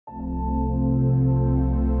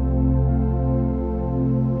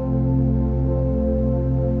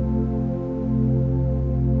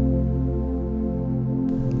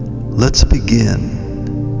Let's begin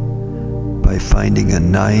by finding a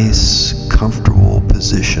nice, comfortable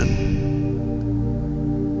position.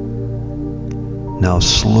 Now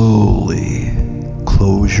slowly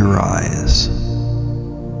close your eyes.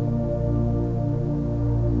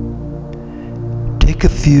 Take a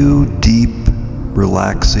few deep,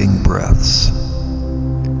 relaxing breaths.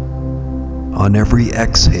 On every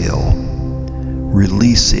exhale,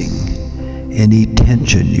 releasing any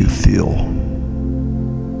tension you feel.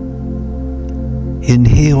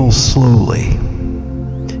 Inhale slowly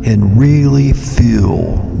and really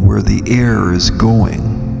feel where the air is going.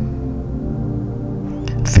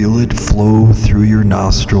 Feel it flow through your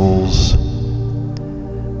nostrils,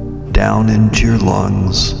 down into your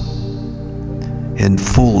lungs, and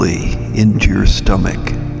fully into your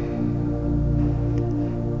stomach.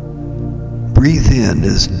 Breathe in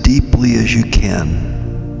as deeply as you can,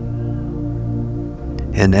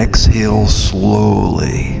 and exhale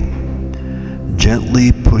slowly,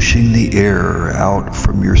 gently pushing the air out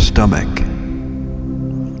from your stomach,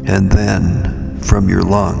 and then from your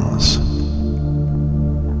lungs.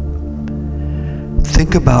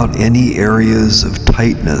 Think about any areas of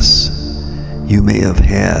tightness you may have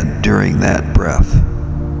had during that breath.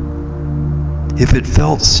 If it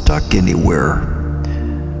felt stuck anywhere,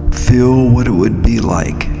 feel what it would be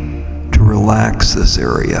like to relax this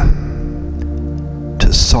area,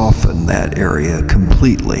 to soften that area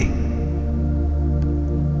completely.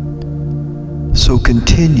 So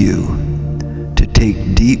continue to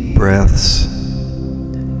take deep breaths,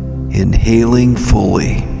 inhaling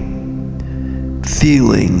fully,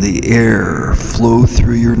 feeling the air flow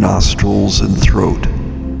through your nostrils and throat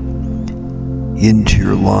into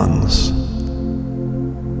your lungs.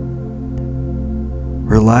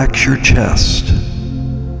 Relax your chest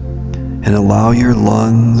and allow your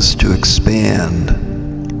lungs to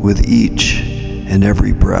expand with each and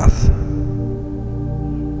every breath.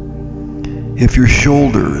 If your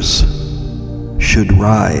shoulders should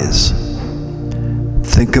rise,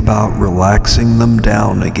 think about relaxing them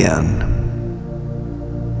down again.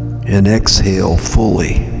 And exhale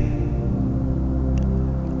fully,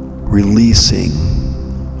 releasing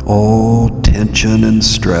all tension and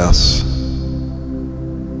stress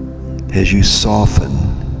as you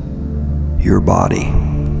soften your body.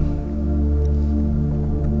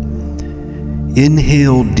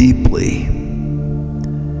 Inhale deeply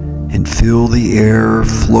and feel the air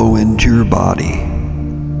flow into your body,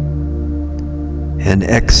 and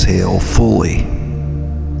exhale fully,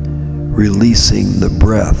 releasing the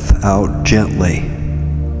breath out gently.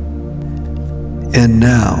 And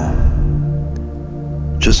now,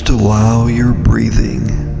 just allow your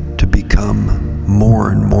breathing to become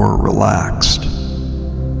more and more relaxed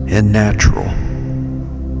and natural.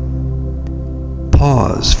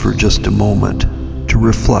 Pause for just a moment to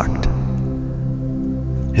reflect.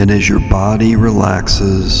 And as your body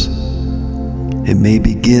relaxes, it may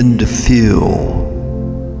begin to feel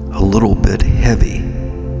a little bit heavy.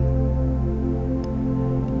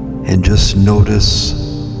 And just notice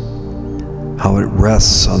how it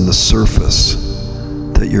rests on the surface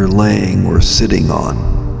that you're laying or sitting on.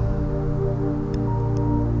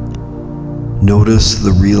 Notice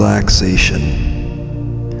the relaxation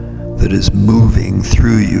that is moving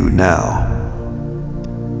through you now,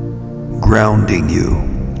 grounding you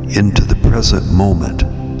into the present moment.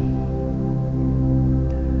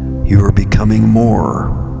 You are becoming more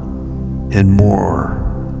and more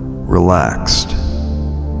relaxed.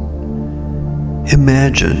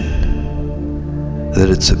 Imagine that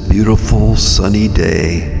it's a beautiful sunny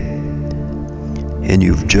day and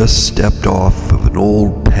you've just stepped off of an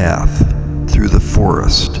old path through the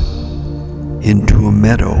forest into a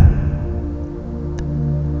meadow.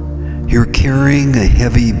 You're carrying a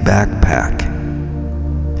heavy backpack,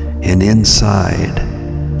 and inside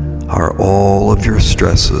are all of your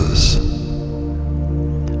stresses,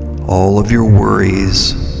 all of your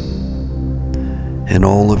worries, and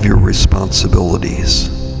all of your responsibilities.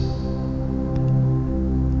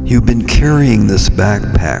 You've been carrying this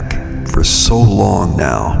backpack for so long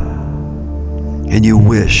now, and you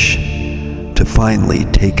wish to finally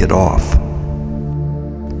take it off.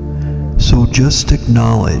 So just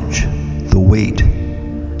acknowledge the weight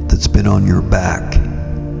that's been on your back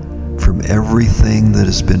from everything that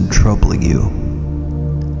has been troubling you.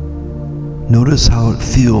 Notice how it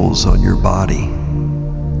feels on your body.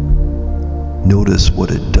 Notice what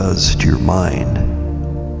it does to your mind.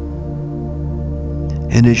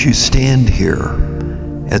 And as you stand here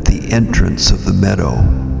at the entrance of the meadow,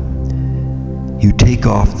 you take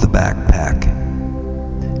off the backpack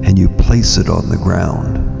and you place it on the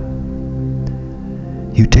ground.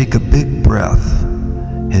 You take a big breath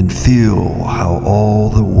and feel how all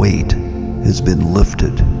the weight has been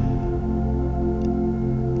lifted.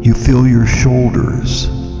 You feel your shoulders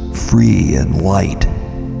free and light.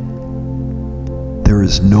 There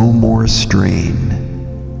is no more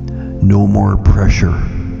strain, no more pressure,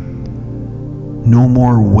 no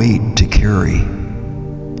more weight to carry.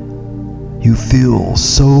 You feel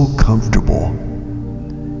so comfortable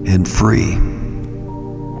and free.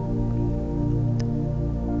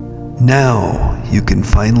 Now you can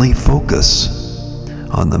finally focus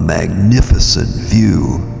on the magnificent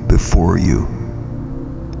view before you.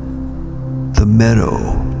 The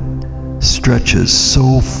meadow stretches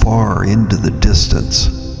so far into the distance.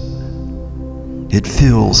 It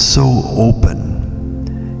feels so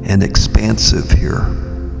open and expansive here.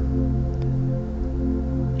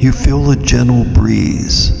 You feel a gentle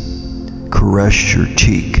breeze caress your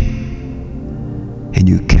cheek, and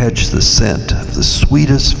you catch the scent of the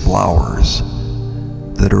sweetest flowers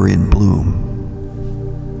that are in bloom.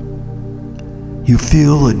 You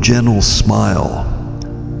feel a gentle smile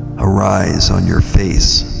arise on your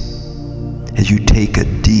face as you take a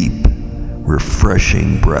deep,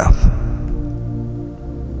 refreshing breath.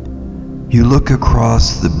 You look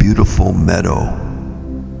across the beautiful meadow.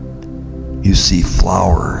 You see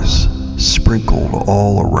flowers sprinkled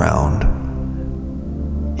all around.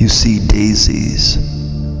 You see daisies,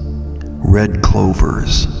 red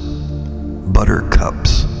clovers,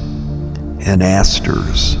 buttercups, and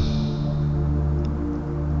asters.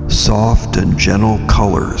 Soft and gentle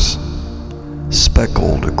colors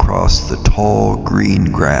speckled across the tall green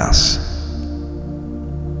grass.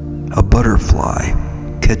 A butterfly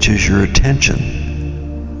catches your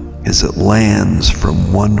attention as it lands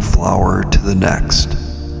from one flower to the next.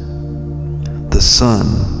 The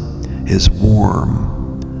sun is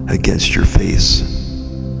warm against your face.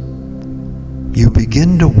 You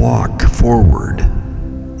begin to walk forward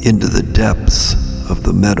into the depths of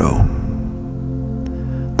the meadow.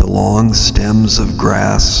 The long stems of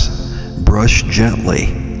grass brush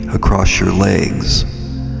gently across your legs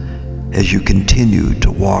as you continue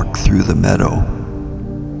to walk through the meadow.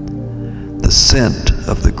 The scent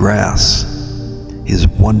of the grass is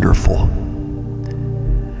wonderful.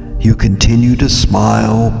 You continue to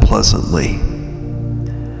smile pleasantly,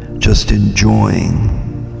 just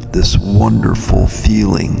enjoying this wonderful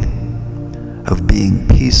feeling of being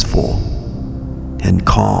peaceful and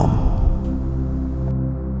calm.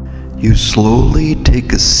 You slowly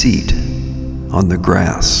take a seat on the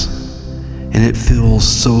grass, and it feels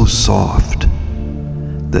so soft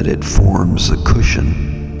that it forms a cushion.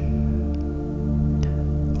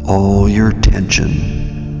 All your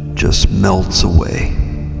tension just melts away.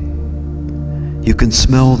 You can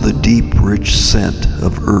smell the deep, rich scent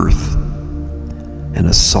of earth and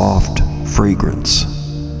a soft fragrance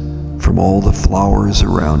from all the flowers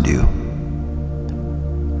around you.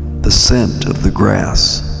 The scent of the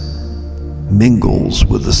grass mingles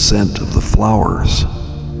with the scent of the flowers.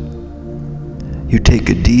 You take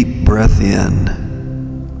a deep breath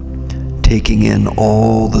in, taking in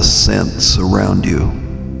all the scents around you,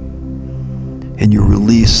 and you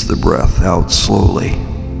release the breath out slowly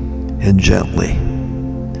and gently,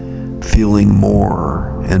 feeling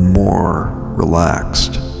more and more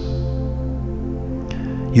relaxed.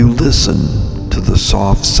 You listen to the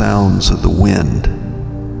soft sounds of the wind.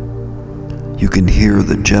 You can hear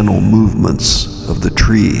the gentle movements of the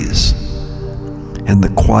trees and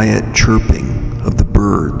the quiet chirping of the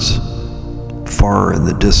birds far in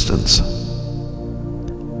the distance.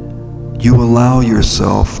 You allow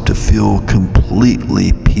yourself to feel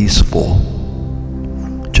completely peaceful,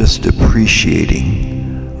 just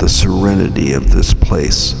appreciating the serenity of this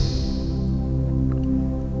place.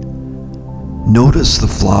 Notice the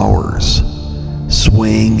flowers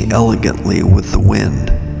swaying elegantly with the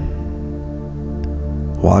wind.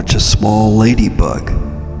 Watch a small ladybug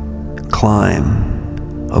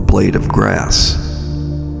climb a blade of grass,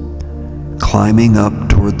 climbing up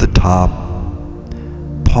toward the top,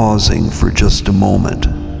 pausing for just a moment,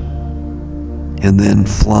 and then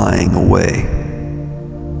flying away.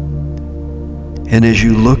 And as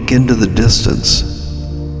you look into the distance,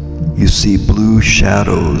 you see blue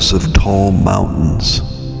shadows of tall mountains.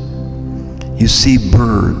 You see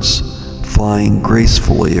birds flying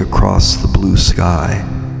gracefully across the blue sky.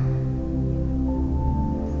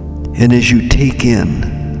 And as you take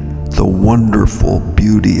in the wonderful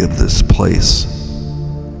beauty of this place,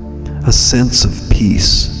 a sense of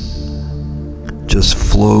peace just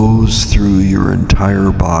flows through your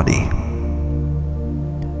entire body.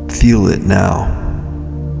 Feel it now.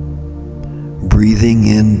 Breathing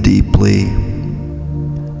in deeply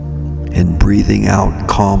and breathing out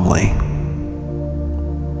calmly.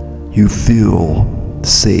 You feel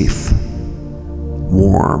safe,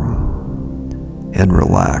 warm, and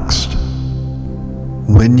relaxed.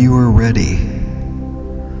 When you are ready,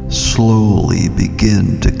 slowly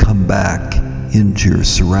begin to come back into your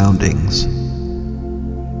surroundings.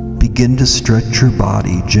 Begin to stretch your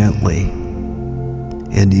body gently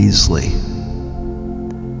and easily.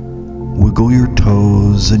 Wiggle your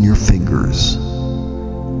toes and your fingers.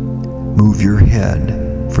 Move your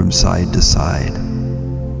head from side to side.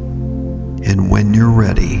 And when you're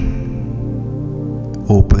ready,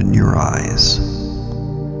 open your eyes.